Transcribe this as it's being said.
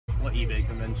eBay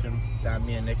convention that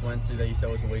me and Nick went to that you said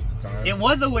was a waste of time? It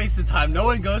was a waste of time. No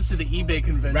one goes to the eBay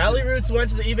convention. Rally Roots went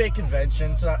to the eBay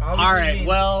convention, so that obviously means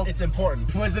well, it's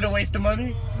important. Was it a waste of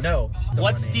money? No.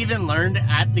 What Steven learned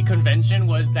at the convention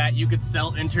was that you could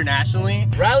sell internationally.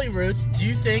 Rally Roots, do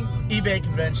you think eBay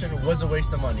convention was a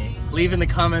waste of money? Leave in the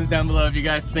comments down below if you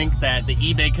guys think that the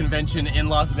eBay convention in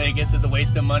Las Vegas is a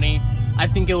waste of money. I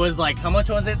think it was like, how much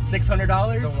was it? $600?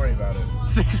 Don't worry about it.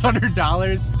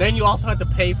 $600. Then you also have to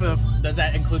pay for the, does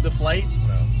that include the flight?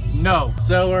 No.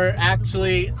 So we're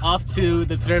actually off to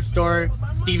the thrift store.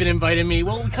 Steven invited me.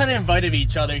 Well, we kind of invited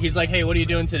each other. He's like, hey, what are you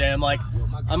doing today? I'm like,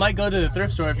 I might go to the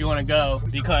thrift store if you want to go,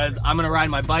 because I'm going to ride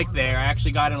my bike there. I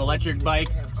actually got an electric bike,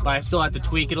 but I still have to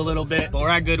tweak it a little bit. But we're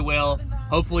at Goodwill.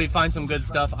 Hopefully find some good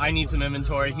stuff. I need some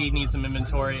inventory. He needs some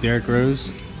inventory. Derrick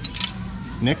Rose.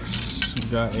 Knicks. We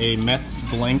got a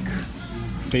Mets blank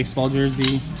baseball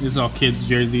jersey. This is all kids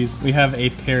jerseys. We have a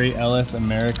Perry Ellis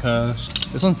America.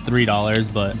 This one's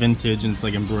 $3, but vintage, and it's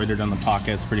like embroidered on the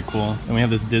pocket. It's pretty cool. And we have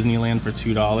this Disneyland for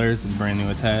 $2. It's brand new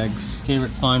with tags.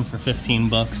 Favorite find for 15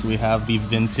 bucks. We have the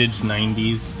vintage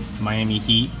 90s Miami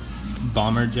Heat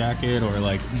bomber jacket, or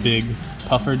like big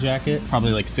puffer jacket.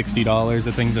 Probably like $60.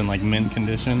 The thing's in like mint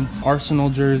condition. Arsenal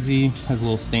jersey has a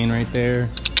little stain right there.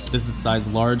 This is size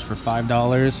large for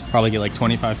 $5. Probably get like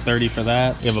 $25, $30 for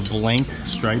that. We have a blank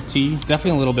striped tee.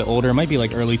 Definitely a little bit older. It might be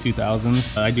like early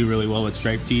 2000s. I do really well with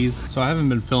striped tees. So I haven't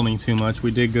been filming too much.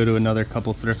 We did go to another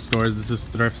couple thrift stores. This is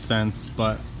Thrift Sense,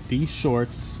 but these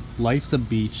shorts, Life's a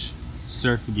Beach,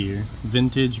 surf gear,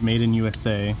 vintage, made in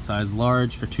USA, size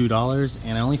large for $2,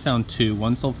 and I only found two.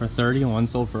 One sold for $30 and one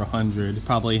sold for $100,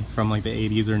 probably from like the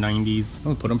 80s or 90s. I'm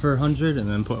gonna put them for $100 and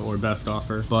then put our best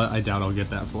offer, but I doubt I'll get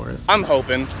that for it. I'm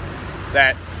hoping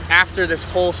that after this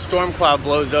whole storm cloud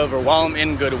blows over while I'm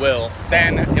in Goodwill,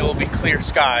 then it will be clear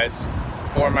skies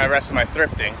for my rest of my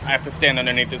thrifting. I have to stand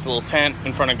underneath this little tent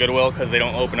in front of Goodwill because they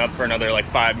don't open up for another like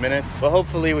 5 minutes. But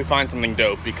hopefully we find something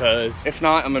dope, because if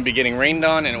not, I'm gonna be getting rained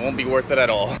on and it won't be worth it at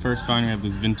all. First find, we have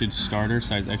this vintage starter,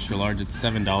 size extra large. It's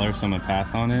 $7, so I'm gonna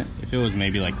pass on it. If it was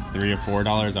maybe like $3 or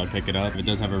 $4, I would pick it up. It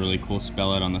does have a really cool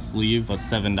spell out on the sleeve, but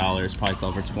 $7, probably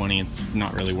sell for $20. It's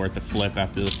not really worth the flip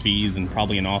after the fees, and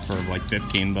probably an offer of like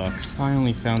 15 bucks. I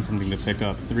only found something to pick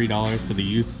up. $3 for the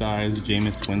youth size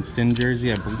Jameis Winston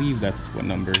jersey. I believe that's what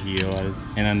number he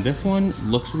was. And then this one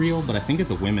looks real, but I think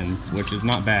it's a women's, which is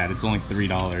not bad. It's only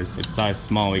 $3. It's size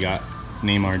small. We got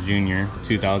Neymar Jr.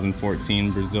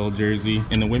 2014 Brazil jersey.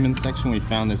 In the women's section, we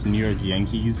found this New York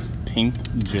Yankees pink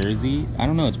jersey. I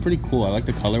don't know, it's pretty cool. I like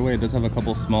the colorway. It does have a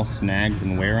couple small snags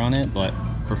and wear on it, but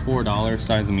for $4,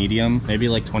 size medium, maybe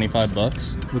like 25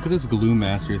 bucks. Look at this glue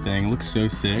master thing. It looks so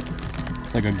sick.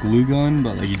 It's like a glue gun,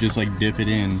 but like you just like dip it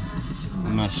in.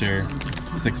 I'm not sure.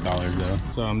 $6 though.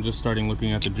 So I'm just starting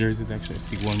looking at the jerseys. Actually, I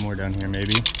see one more down here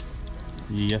maybe.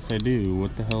 Yes, I do.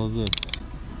 What the hell is this?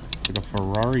 It's like a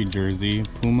Ferrari jersey,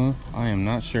 Puma. I am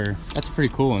not sure. That's a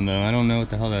pretty cool one though. I don't know what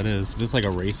the hell that is. Is this like a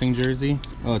racing jersey?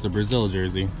 Oh, it's a Brazil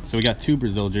jersey. So we got two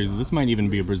Brazil jerseys. This might even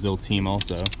be a Brazil team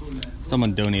also.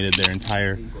 Someone donated their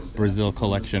entire Brazil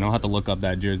collection. I'll have to look up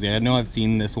that jersey. I know I've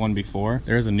seen this one before.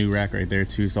 There's a new rack right there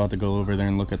too, so I'll have to go over there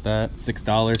and look at that.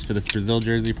 $6 for this Brazil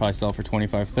jersey, probably sell for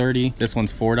 $25, $30. This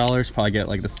one's $4, probably get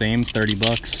like the same, 30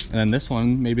 bucks. And then this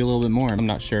one, maybe a little bit more. I'm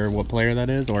not sure what player that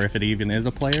is, or if it even is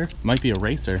a player. Might be a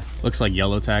racer. Looks like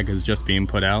Yellow Tag is just being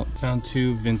put out. Found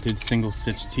two vintage single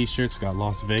stitch t-shirts. We got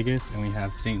Las Vegas and we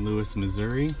have St. Louis,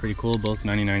 Missouri. Pretty cool, both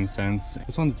 99 cents.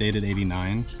 This one's dated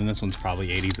 89, and this one's probably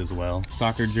 80s as well.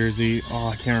 Soccer jersey. Oh,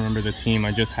 I can't remember the team.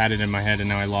 I just had it in my head and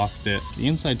now I lost it. The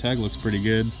inside tag looks pretty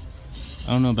good.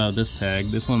 I don't know about this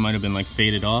tag. This one might have been like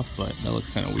faded off, but that looks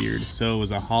kind of weird. So it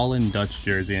was a Holland Dutch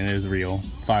jersey, and it is real.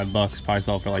 $5, probably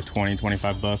sell for like 20,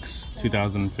 25 bucks.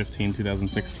 2015,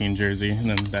 2016 jersey, and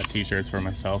then that t-shirt's for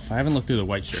myself. I haven't looked through the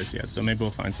white shirts yet, so maybe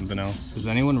we'll find something else. Does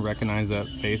anyone recognize that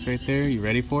face right there? You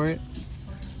ready for it?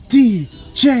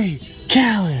 DJ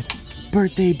Khaled!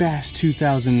 Birthday Bash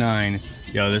 2009.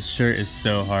 Yo, this shirt is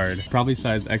so hard. Probably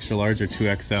size extra large or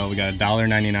 2XL. We got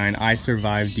 $1.99. I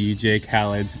survived DJ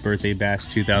Khaled's Birthday Bash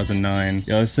 2009.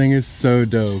 Yo, this thing is so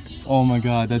dope. Oh my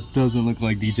god, that doesn't look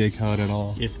like DJ Khaled at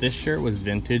all. If this shirt was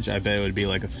vintage, I bet it would be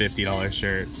like a $50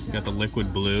 shirt. You got the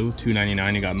liquid blue,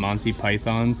 $2.99. You got Monty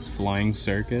Python's Flying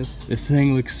Circus. This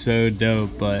thing looks so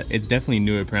dope, but it's definitely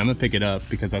newer print. I'm gonna pick it up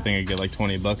because I think I'd get like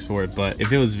 20 bucks for it, but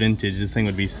if it was vintage, this thing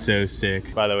would be so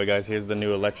sick. By the way, guys, here's the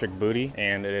new electric booty,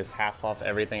 and it is half off off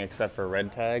everything except for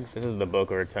red tags. This is the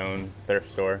Boca Raton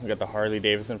thrift store. We got the Harley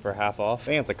Davidson for half off. I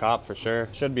think it's a cop for sure.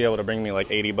 Should be able to bring me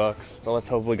like 80 bucks. But let's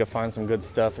hope we can find some good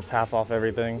stuff. It's half off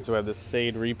everything. So we have this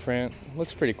Sade reprint.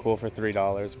 Looks pretty cool for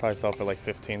 $3. Probably sell for like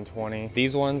 15, 20.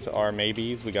 These ones are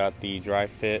maybes. We got the Dry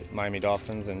Fit Miami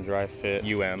Dolphins and Dry Fit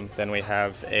Then we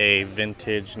have a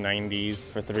vintage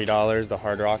 90s for $3, the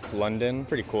Hard Rock London.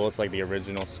 Pretty cool. It's like the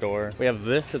original store. We have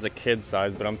this as a kid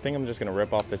size, but I'm just gonna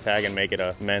rip off the tag and make it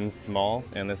a men's small,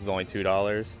 and this is only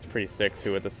 $2. It's pretty sick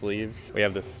too with the sleeves. We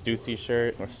have the Stussy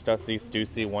shirt, or Stussy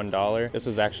 $1. This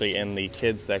was actually in the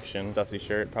kids section. Stussy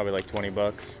shirt, probably like 20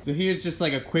 bucks. So here's just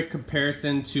like a quick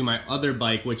comparison to my other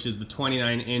bike, which is the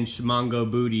 29-inch Mongo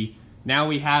Booty. Now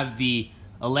we have the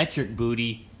electric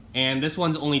Booty, and this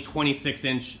one's only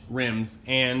 26-inch rims,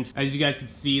 and as you guys can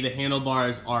see, the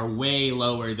handlebars are way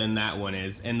lower than that one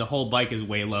is, and the whole bike is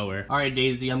way lower. All right,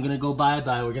 Daisy, I'm gonna go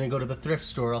bye-bye. We're gonna go to the thrift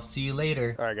store. I'll see you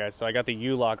later. All right, guys, so I got the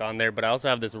U-lock on there, but I also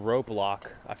have this rope lock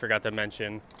I forgot to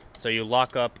mention. So you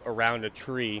lock up around a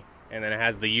tree, and then it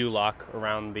has the U-lock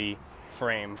around the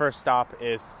frame. First stop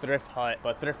is Thrift Hut,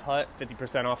 but Thrift Hut,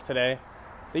 50% off today.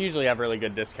 They usually have really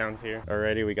good discounts here.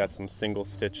 Alrighty, we got some single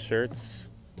stitch shirts.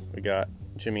 We got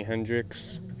Jimi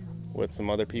Hendrix with some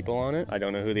other people on it. I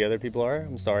don't know who the other people are.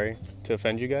 I'm sorry to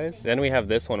offend you guys. Then we have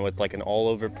this one with like an all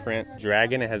over print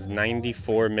dragon. It has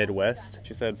 94 Midwest.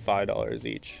 She said $5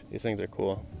 each. These things are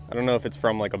cool. I don't know if it's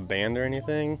from like a band or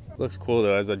anything. Looks cool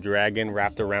though, as a dragon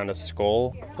wrapped around a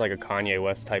skull. It's like a Kanye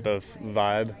West type of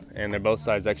vibe, and they're both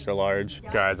size extra large.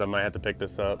 Guys, I might have to pick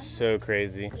this up. So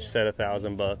crazy. She said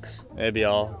 $1,000. Maybe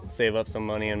I'll save up some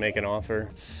money and make an offer.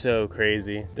 It's so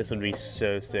crazy. This would be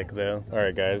so sick though. All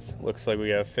right guys, looks like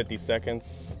we have 50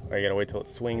 seconds. I gotta wait till it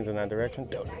swings in that direction.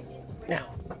 Don't. Now.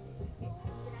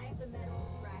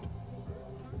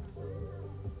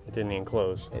 It didn't even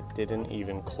close. It didn't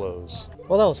even close.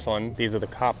 Well, that was fun. These are the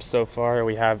cops so far.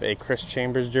 We have a Chris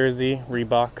Chambers jersey,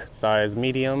 Reebok, size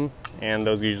medium, and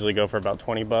those usually go for about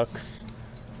 20 bucks.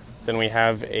 Then we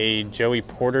have a Joey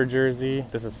Porter jersey.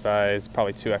 This is size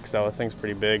probably 2XL. This thing's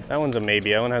pretty big. That one's a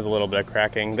maybe. That one has a little bit of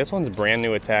cracking. This one's brand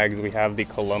new with tags. We have the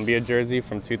Columbia jersey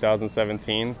from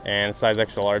 2017, and it's size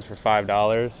extra large for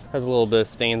 $5. Has a little bit of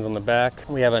stains on the back.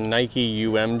 We have a Nike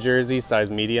jersey, size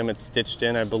medium. It's stitched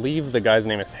in. I believe the guy's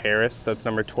name is Harris. That's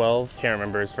number 12. Can't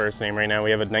remember his first name right now.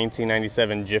 We have a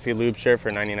 1997 Jiffy Lube shirt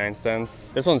for 99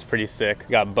 cents. This one's pretty sick.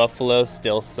 Got Buffalo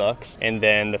still sucks, and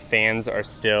then the fans are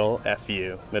still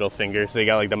FU. Middle finger. So you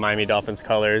got like the Miami Dolphins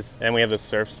colors, and we have the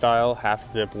Surf Style half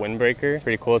zip windbreaker.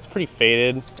 Pretty cool. It's pretty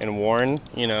faded and worn.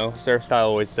 You know, Surf Style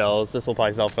always sells. This will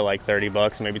probably sell for like 30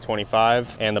 bucks, maybe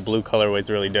 25. And the blue colorway is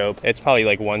really dope. It's probably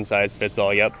like one size fits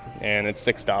all. Yep. And it's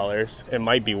 $6. It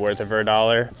might be worth it for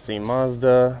 $1. Let's see,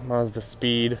 Mazda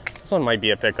Speed. This one might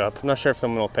be a pickup. I'm not sure if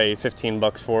someone will pay 15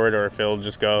 bucks for it or if it'll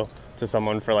just go to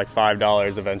someone for like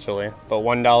 $5 eventually. But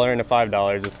 $1 into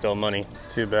 $5 is still money.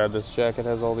 It's too bad this jacket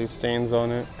has all these stains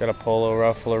on it. Got a Polo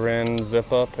Ralph Lauren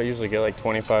zip up. I usually get like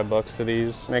 25 bucks for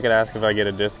these. I could ask if I get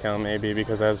a discount maybe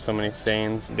because it has so many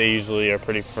stains. They usually are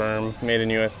pretty firm. Made in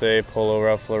USA, Polo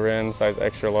Ralph Lauren, size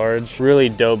extra large. Really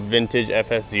dope vintage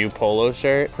FSU polo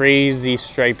shirt. Crazy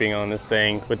striping on this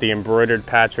thing with the embroidered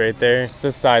patch right there. It's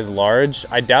this size large.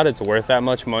 I doubt it's worth that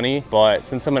much money, but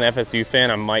since I'm an FSU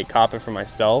fan, I might cop it for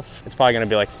myself. It's probably gonna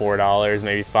be like $4,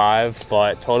 maybe $5,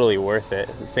 but totally worth it.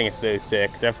 This thing is so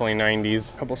sick. Definitely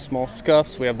 90s. A couple small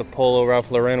scuffs. We have the Polo Ralph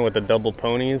Lauren with the double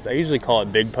ponies. I usually call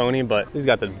it big pony, but he's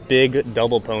got the big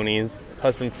double ponies.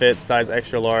 Custom fit, size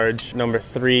extra large. Number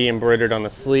 3 embroidered on the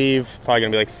sleeve. It's probably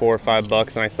gonna be like $4 or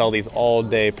 $5, and I sell these all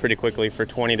day pretty quickly for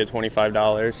 $20 to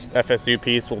 $25. FSU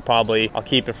piece will probably, I'll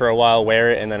keep it for a while,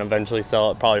 wear it, and then eventually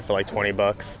sell it probably for like 20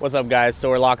 bucks. What's up guys? So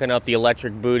we're locking up the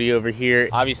electric booty over here.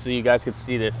 Obviously you guys could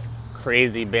see this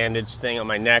crazy bandage thing on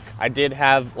my neck. I did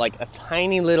have like a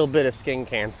tiny little bit of skin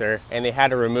cancer and they had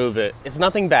to remove it. It's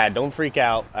nothing bad, don't freak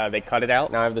out. They cut it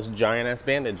out. Now I have this giant ass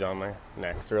bandage on my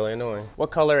neck. It's really annoying. What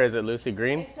color is it, Lucy?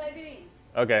 Green? It's green.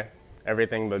 Okay.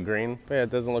 Everything but green. But yeah, it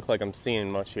doesn't look like I'm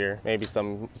seeing much here. Maybe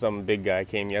some big guy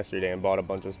came yesterday and bought a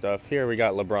bunch of stuff. Here we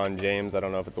got LeBron James. I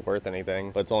don't know if it's worth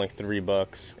anything, but it's only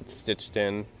 $3. It's stitched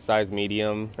in. Size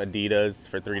medium. Adidas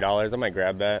for $3. I might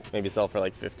grab that. Maybe sell for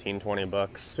like 15, 20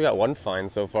 bucks. We got one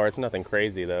find so far. It's nothing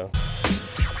crazy though.